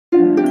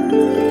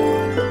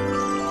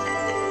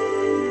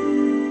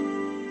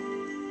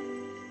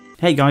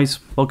Hey guys,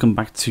 welcome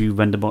back to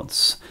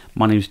RenderBots.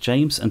 My name is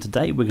James and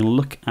today we're going to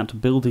look at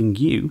building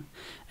you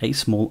a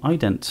small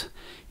ident.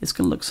 It's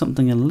going to look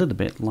something a little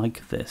bit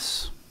like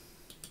this.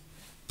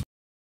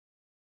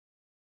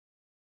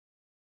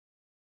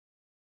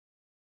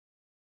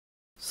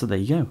 So there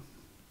you go.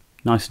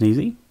 Nice and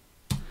easy.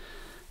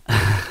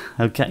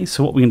 Okay,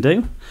 so what we can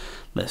do,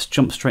 let's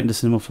jump straight into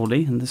Cinema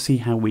 4D and let's see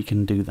how we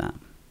can do that.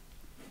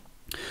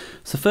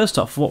 So first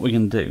off, what we're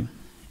going to do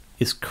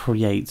is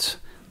create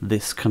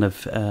this kind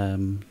of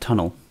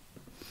tunnel.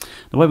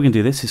 The way we can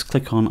do this is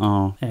click on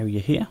our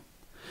area here.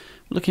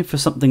 We're looking for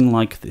something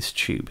like this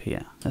tube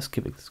here. Let's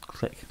give it a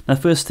click. Now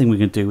the first thing we're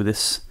going to do with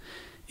this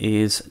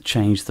is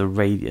change the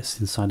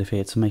radius inside of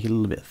here to make it a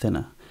little bit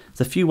thinner.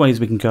 There's a few ways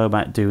we can go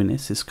about doing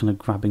this. It's kind of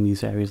grabbing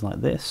these areas like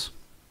this.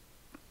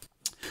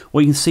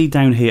 What you can see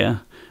down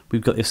here,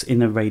 we've got this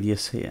inner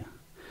radius here.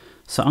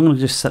 So I'm going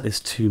to just set this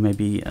to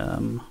maybe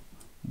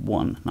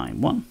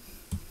 191.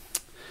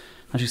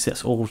 As you see,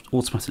 that's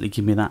automatically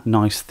give me that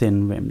nice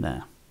thin rim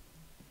there.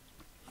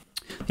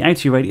 The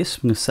outer radius,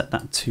 I'm going to set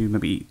that to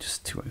maybe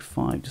just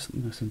 205, just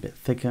something that's a bit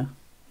thicker.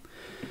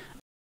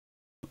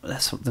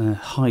 That's the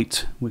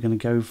height. We're going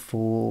to go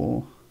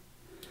for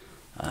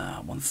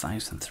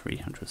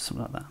 1,300,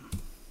 something like that.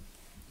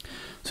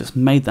 So it's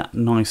made that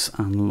nice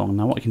and long.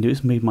 Now what I can do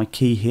is move my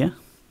key here,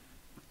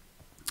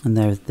 and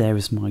there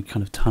is my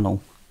kind of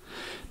tunnel.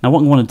 Now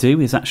what I want to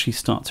do is actually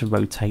start to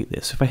rotate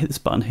this. If I hit this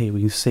button here, we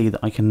can see that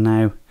I can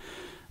now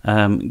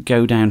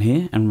go down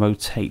here and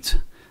rotate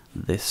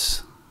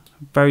this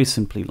very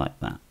simply like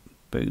that.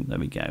 Boom, there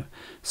we go.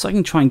 So I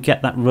can try and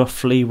get that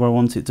roughly where I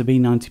want it to be,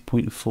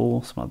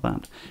 90.4, something like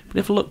that. But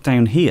if I look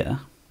down here,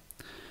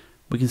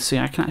 we can see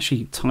I can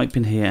actually type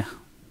in here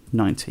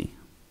 90.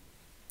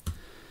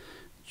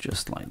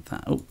 Just like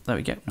that. Oh, there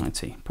we go,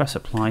 90. Press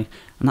apply,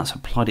 and that's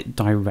applied it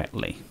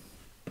directly.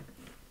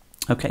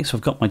 Okay, so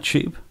I've got my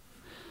tube.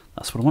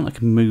 That's what I want. I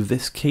can move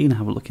this key and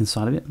have a look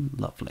inside of it.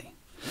 Lovely.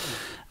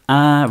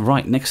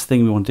 Right, next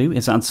thing we want to do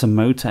is add some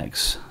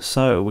MoTeX.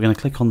 So we're going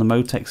to click on the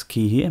MoTeX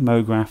key here,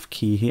 MoGraph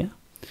key here,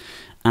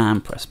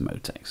 and press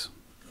MoTeX.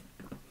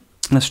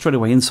 Now straight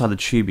away inside the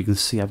tube you can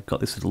see I've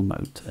got this little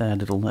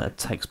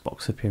text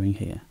box appearing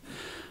here.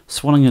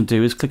 So what I'm going to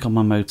do is click on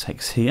my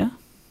MoTeX here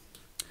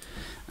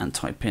and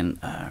type in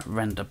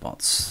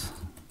RenderBots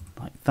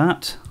like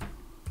that.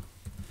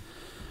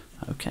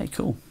 Okay,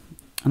 cool.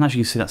 And as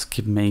you can see, that's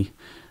given me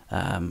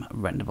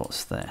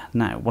RenderBots there.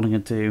 Now what I'm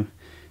going to do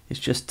is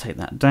just take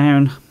that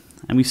down,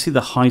 and we see the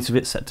height of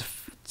it set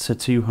to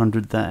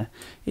 200 there.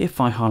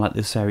 If I highlight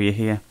this area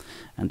here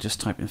and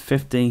just type in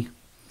 50,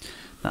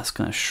 that's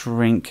going to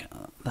shrink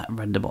that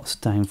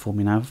RenderBots down for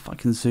me. Now if I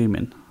can zoom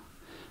in,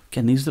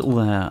 again these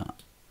little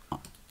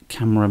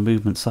camera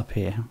movements up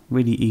here,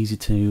 really easy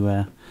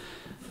to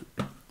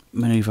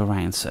maneuver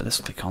around. So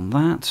let's click on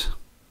that.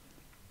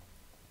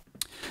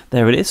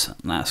 There it is.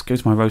 Now let's go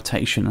to my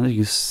rotation. As you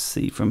can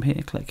see from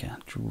here, click here,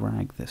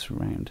 drag this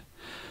around.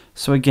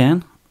 So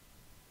again,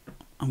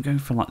 I'm going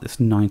for like this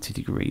 90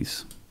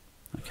 degrees.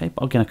 Okay,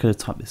 but again I could have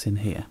typed this in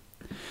here.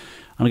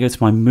 I'm going to go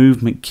to my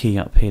movement key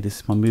up here. This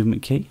is my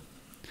movement key.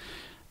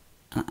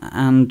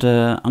 And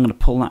I'm going to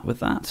pull that with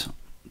that.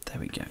 There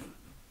we go.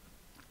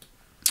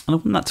 And I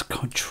want that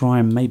to try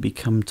and maybe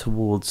come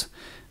towards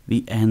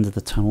the end of the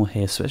tunnel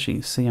here. So as you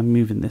can see, I'm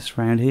moving this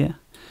around here.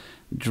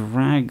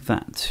 Drag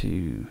that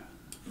to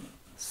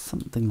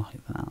something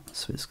like that.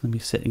 So it's going to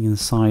be sitting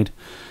inside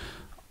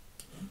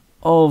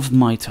of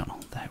my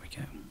tunnel. There we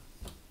go.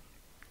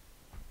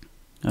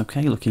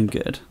 Okay, looking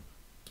good.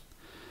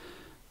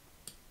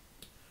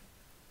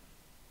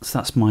 So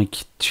that's my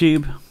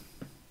tube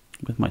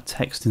with my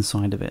text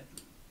inside of it.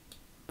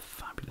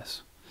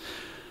 Fabulous.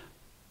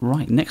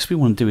 Right, next we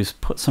want to do is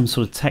put some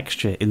sort of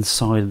texture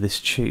inside of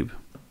this tube.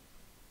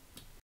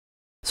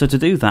 So to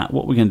do that,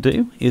 what we're going to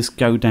do is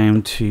go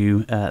down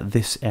to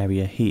this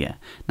area here.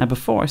 Now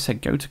before I said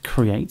go to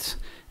create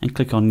and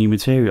click on new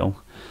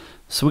material.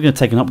 So we're going to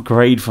take an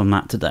upgrade from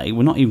that today.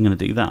 We're not even going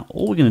to do that.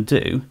 All we're going to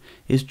do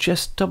is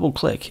just double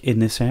click in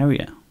this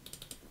area.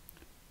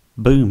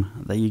 Boom,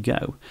 there you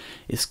go.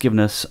 It's given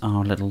us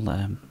our little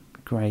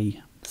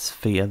grey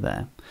sphere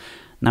there.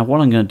 Now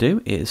what I'm going to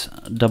do is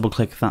double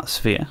click that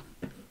sphere.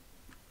 It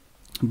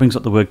brings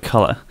up the word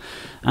colour.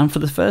 And for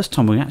the first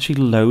time we actually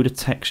load a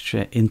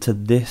texture into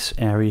this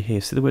area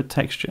here. See the word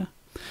texture?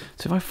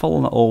 So if I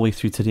follow that all the way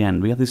through to the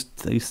end, we have these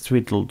three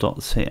little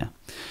dots here.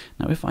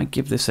 Now if I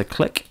give this a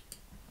click,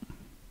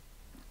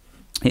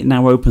 it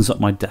now opens up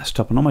my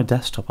desktop, and on my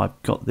desktop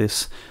I've got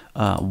this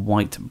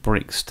white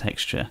bricks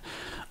texture.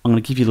 I'm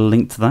going to give you the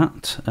link to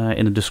that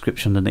in the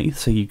description underneath,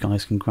 so you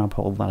guys can grab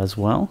hold of that as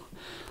well.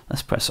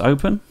 Let's press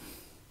open.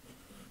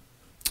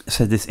 It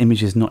says this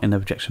image is not in the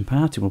projection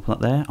path. You want to put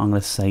that there. I'm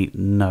going to say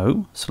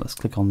no, so let's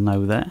click on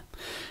no there.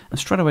 And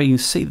straight away you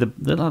see the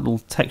little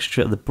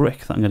texture of the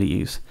brick that I'm going to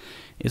use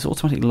is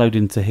automatically loaded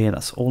into here.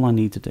 That's all I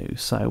need to do.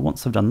 So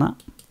once I've done that,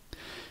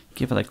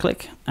 give it a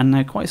click, and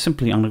now quite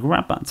simply I'm going to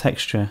grab that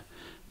texture.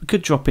 We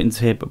could drop it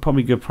into here, but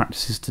probably good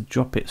practice is to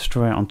drop it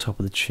straight on top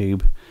of the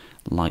tube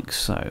like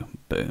so.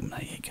 Boom,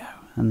 there you go.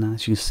 and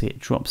as you can see, it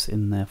drops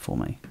in there for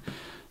me.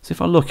 So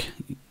if I look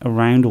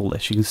around all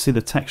this, you can see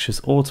the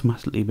texture's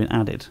automatically been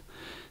added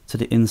to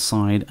the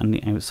inside and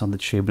the outside of the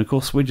tube. And of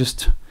course, we're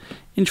just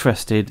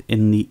interested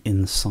in the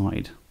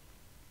inside.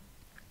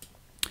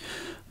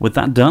 With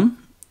that done,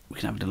 we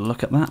can have a little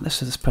look at that. Let's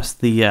just press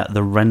the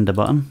render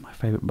button, my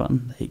favourite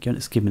button. There you go.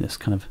 It's giving me this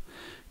kind of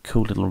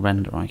cool little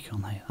render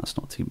icon there. That's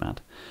not too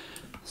bad.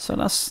 So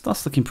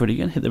that's looking pretty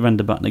good. Hit the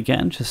render button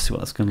again, just to see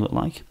what that's going to look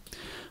like.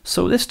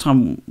 So this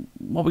time,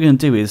 what we're going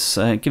to do is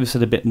give us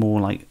a bit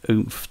more like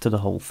oomph to the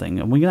whole thing,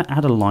 and we're going to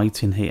add a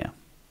light in here.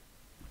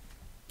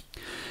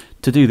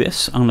 To do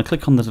this, I'm going to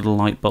click on the little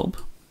light bulb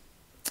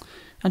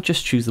and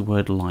just choose the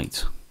word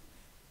light.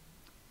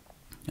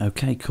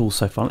 Okay, cool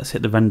so far. Let's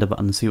hit the render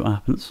button and see what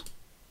happens.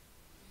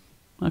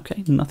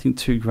 Okay, nothing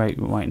too great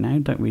right now.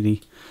 Don't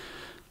really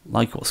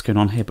like what's going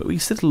on here, but we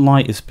see the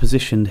light is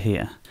positioned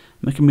here.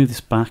 We can move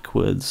this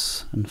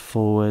backwards and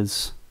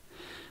forwards,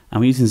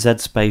 and we're using Z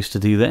space to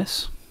do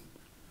this.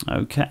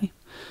 Okay,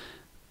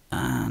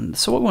 and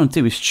so what we want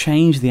to do is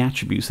change the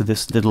attributes of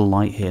this little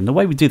light here. And the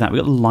way we do that,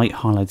 we've got the light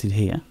highlighted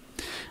here,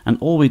 and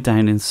all the way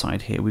down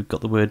inside here we've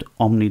got the word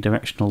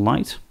omnidirectional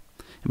light,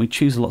 and we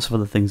choose lots of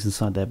other things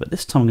inside there, but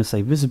this time I'm going to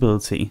say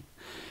visibility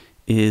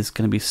is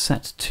going to be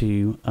set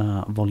to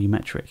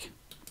volumetric.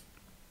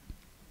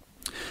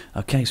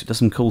 Okay, so it does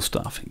some cool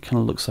stuff. It kind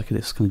of looks like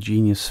this kind of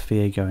genius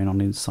sphere going on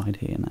inside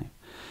here now.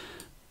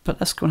 But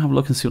let's go and have a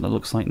look and see what that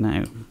looks like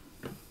now.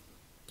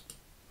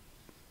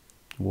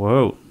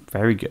 Whoa,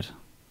 very good.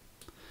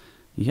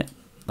 Yeah,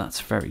 that's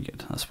very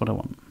good. That's what I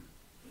want.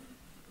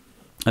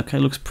 Okay,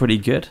 looks pretty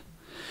good.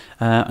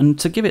 And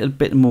to give it a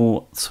bit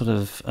more sort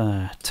of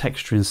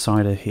texture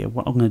inside of here,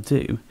 what I'm going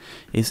to do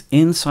is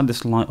inside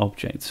this light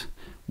object,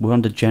 we're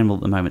under general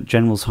at the moment.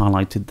 General's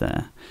highlighted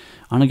there.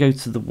 I'm going to go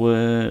to the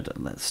word,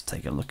 let's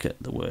take a look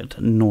at the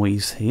word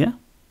noise here.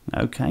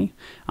 Okay,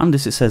 under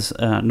this it says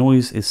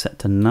noise is set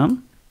to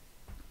none.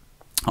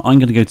 I'm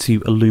going to go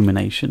to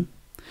illumination,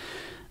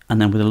 and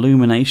then with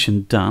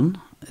illumination done,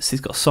 see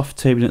it's got soft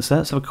turbulence there.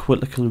 Let's have a quick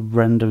look at the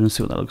render and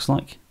see what that looks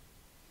like.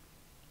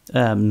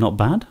 Not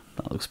bad,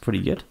 that looks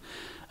pretty good.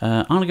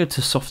 I'm going to go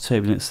to soft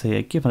turbulence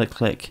here, give it a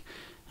click,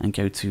 and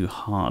go to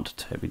hard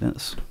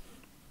turbulence.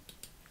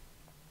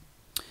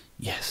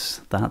 Yes,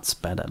 that's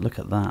better. Look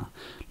at that.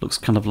 Looks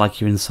kind of like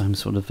you're in some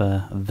sort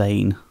of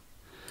vein.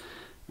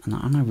 And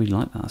I really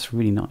like that. That's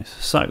really nice.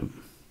 So,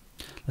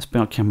 let's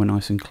bring our camera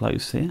nice and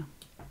close here.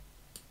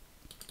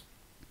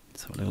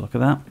 Let's have a look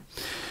at that.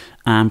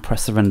 And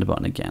press the render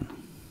button again.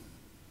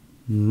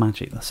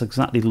 Magic. That's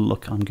exactly the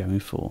look I'm going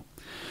for.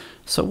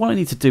 So what I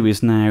need to do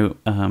is now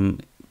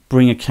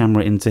bring a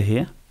camera into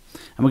here.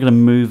 And we're going to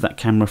move that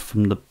camera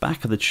from the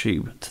back of the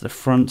tube to the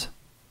front.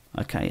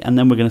 Okay, and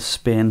then we're going to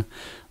spin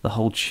the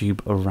whole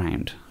tube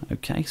around.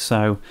 Okay,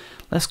 so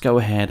let's go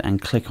ahead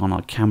and click on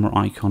our camera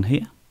icon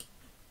here.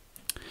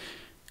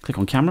 Click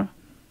on camera.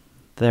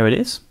 There it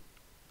is.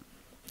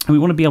 And we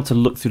want to be able to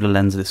look through the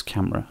lens of this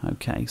camera.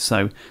 Okay,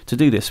 so to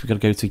do this, we've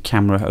got to go to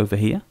camera over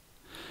here,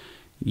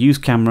 use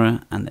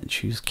camera, and then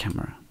choose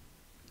camera.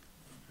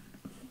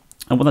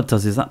 And what that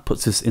does is that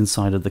puts us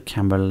inside of the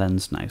camera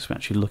lens now. So we're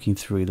actually looking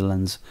through the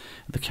lens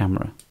of the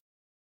camera.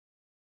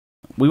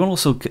 We want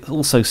to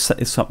also set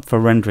this up for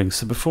rendering.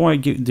 So before I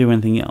do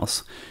anything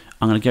else,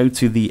 I'm going to go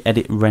to the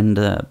edit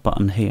render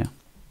button here.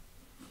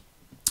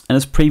 And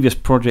as previous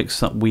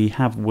projects that we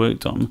have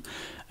worked on,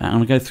 I'm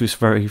going to go through this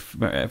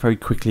very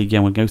quickly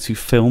again. We'll go to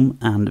film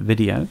and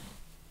video.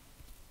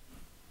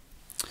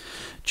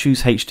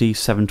 Choose HD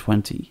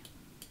 720.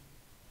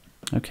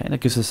 Okay, that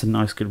gives us a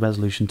nice good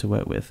resolution to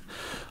work with.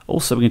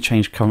 Also, we're going to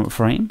change current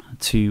frame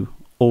to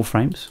all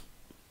frames.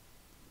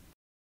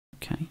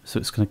 Okay, so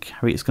it's going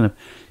to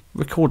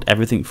record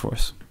everything for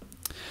us.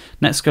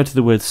 Next, go to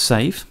the word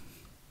save.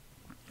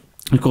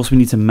 And of course, we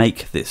need to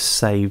make this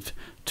saved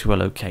to a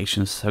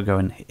location. So go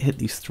and hit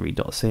these three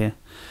dots here,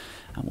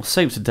 and we'll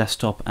save it to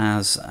desktop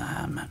as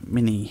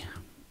mini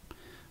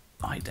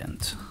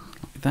ident,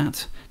 like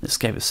that. Let's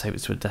save it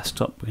to a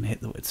desktop. We're going to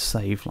hit the word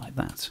save like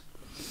that.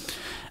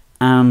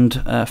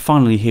 And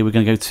finally, here we're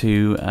going to go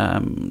to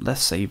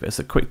let's save it as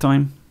a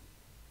QuickTime,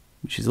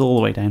 which is all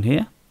the way down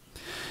here.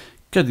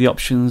 Go to the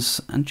options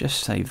and just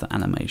save the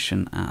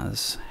animation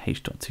as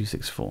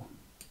H.264.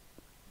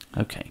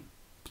 Okay,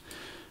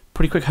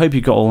 pretty quick. Hope you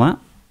got all that,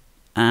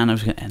 and I'm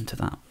just going to enter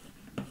that.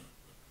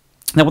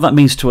 Now, what that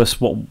means to us,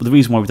 the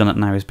reason why we've done it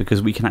now is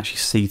because we can actually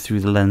see through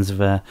the lens of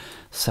a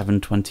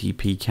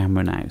 720p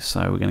camera now.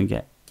 So we're going to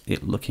get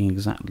it looking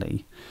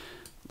exactly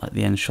like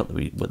the end shot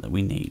that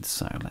we need.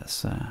 So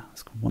let's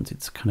want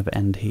it to kind of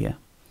end here.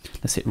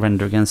 Let's hit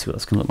render again, see what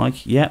that's going to look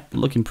like. Yep,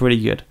 looking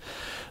pretty good.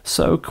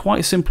 So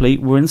quite simply,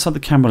 we're inside the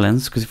camera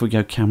lens, because if we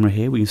go camera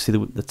here, we can see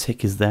the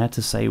tick is there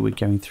to say we're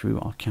going through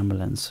our camera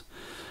lens.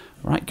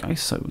 Right,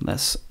 guys, so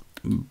let's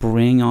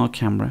bring our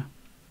camera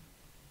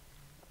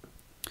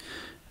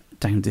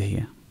down to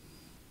here.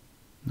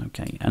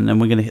 Okay, and then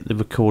we're going to hit the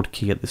record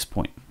key at this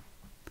point.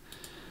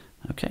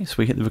 Okay, so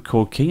we hit the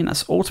record key, and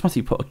that's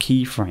automatically put a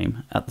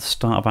keyframe at the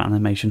start of our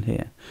animation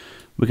here.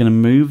 We're going to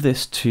move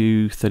this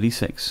to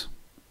 36.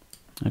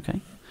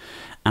 Okay.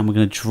 And we're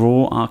going to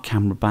draw our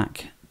camera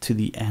back to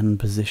the end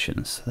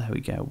position. So there we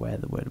go, where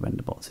the word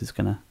renderbots is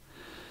going to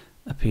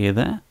appear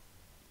there.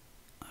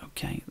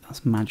 Okay,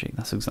 that's magic.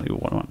 That's exactly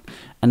what I want.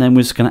 And then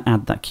we're just going to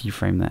add that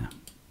keyframe there.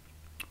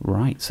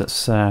 Right, so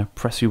let's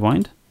press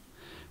rewind,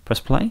 press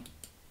play.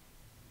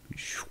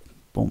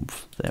 Boom,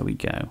 there we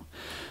go.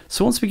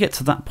 So once we get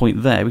to that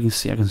point there, we can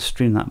see I can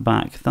stream that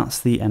back. That's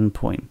the end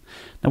point.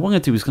 Now what I'm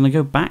going to do is going to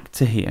go back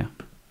to here.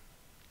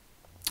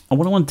 And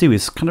what I want to do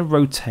is kind of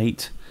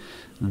rotate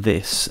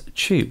this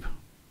tube.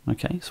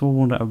 Okay, so I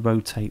want to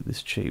rotate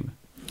this tube.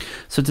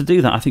 So to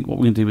do that, I think what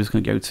we're going to do is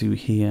going to go to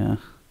here.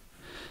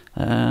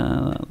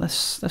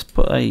 Let's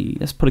put a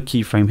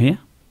keyframe here,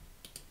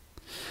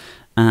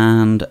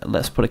 and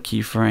let's put a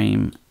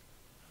keyframe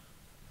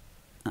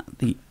at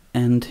the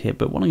end here.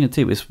 But what I'm going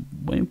to do is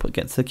when we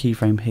get to the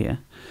keyframe here,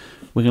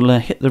 we're going to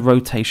hit the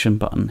rotation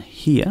button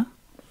here,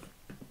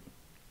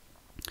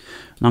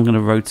 and I'm going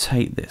to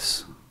rotate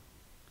this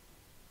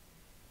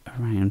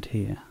around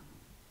here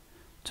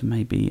to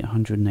maybe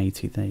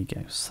 180. There you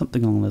go,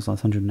 something along those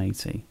lines,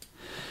 180,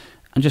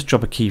 and just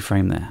drop a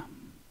keyframe there.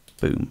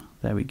 Boom,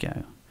 there we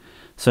go.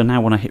 So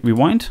now when I hit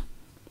rewind,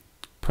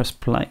 press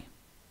play.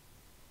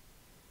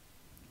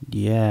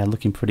 Yeah,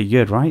 looking pretty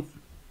good, right?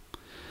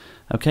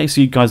 Okay,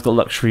 so you guys got the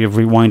luxury of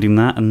rewinding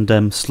that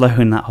and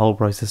slowing that whole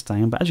process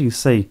down. But as you can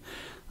see,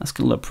 that's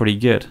going to look pretty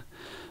good.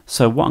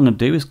 So what I'm going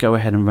to do is go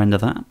ahead and render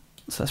that.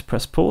 So let's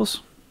press pause.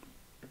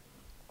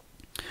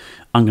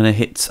 I'm going to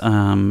hit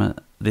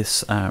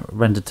this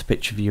render to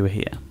picture viewer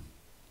here.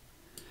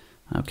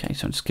 Okay,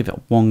 so I'll just give it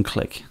one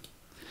click.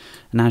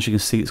 And as you can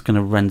see, it's going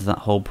to render that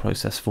whole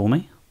process for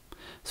me.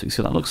 So you can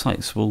see what that looks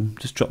like. So we'll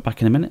just drop back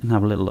in a minute and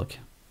have a little look.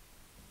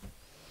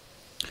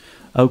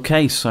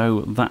 Okay,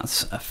 so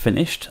that's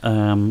finished.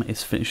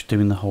 It's finished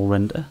doing the whole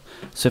render.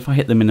 So if I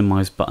hit the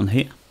minimize button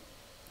here,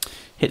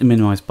 I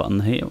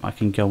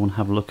can go and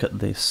have a look at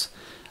this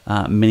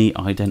mini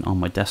ident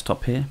on my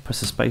desktop here. Press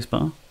the space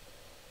bar.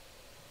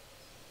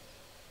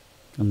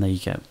 And there you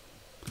go.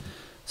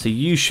 So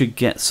you should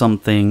get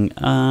something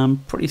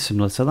pretty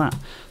similar to that.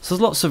 So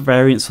there's lots of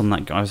variants on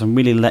that, guys. I'm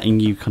really letting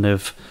you kind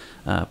of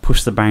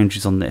push the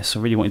boundaries on this.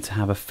 I really want you to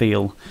have a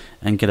feel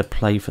and get a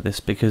play for this,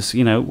 because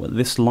you know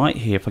this light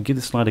here, if I give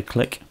this light a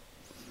click,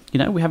 you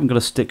know, we haven't got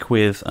to stick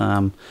with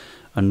a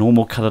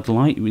normal coloured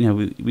light. You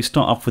know, we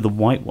start off with a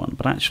white one,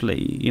 but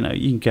actually, you know,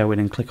 you can go in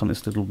and click on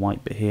this little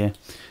white bit here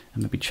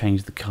and maybe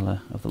change the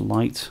colour of the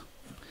light.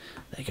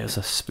 There goes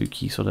a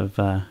spooky sort of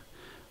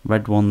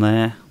red one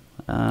there.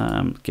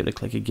 Give it a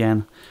click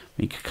again.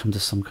 We could come to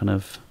some kind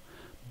of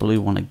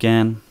blue one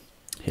again.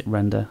 Hit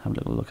render, have a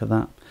little look at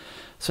that.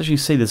 So as you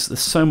can see, there's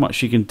so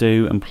much you can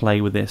do and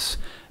play with this.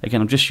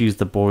 Again, I've just used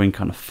the boring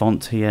kind of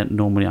font here.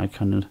 Normally I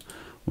kind of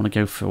want to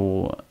go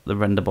for the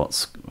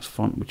RenderBots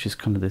font, which is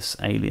kind of this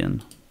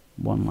alien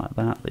one like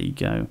that. There you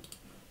go.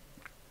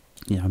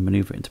 You know,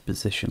 maneuver it into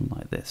position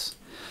like this.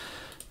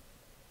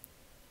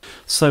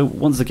 So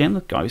once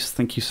again, guys,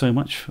 thank you so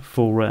much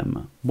for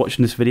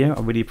watching this video. I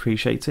really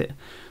appreciate it.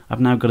 I've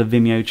now got a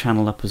Vimeo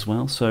channel up as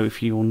well, so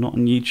if you're not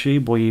on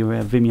YouTube or you're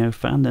a Vimeo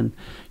fan, then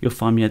you'll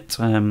find me at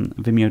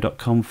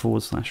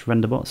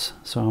vimeo.com/renderbots,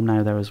 so I'm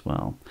now there as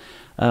well.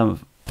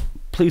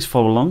 Please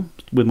follow along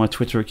with my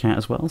Twitter account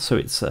as well, so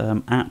it's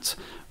at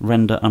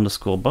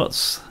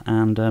 @render_bots,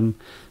 and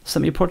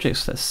send me your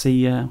projects. Let's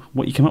see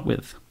what you come up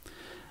with.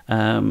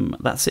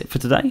 That's it for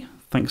today.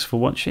 Thanks for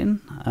watching.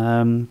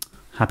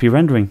 Happy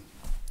rendering.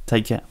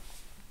 Take care.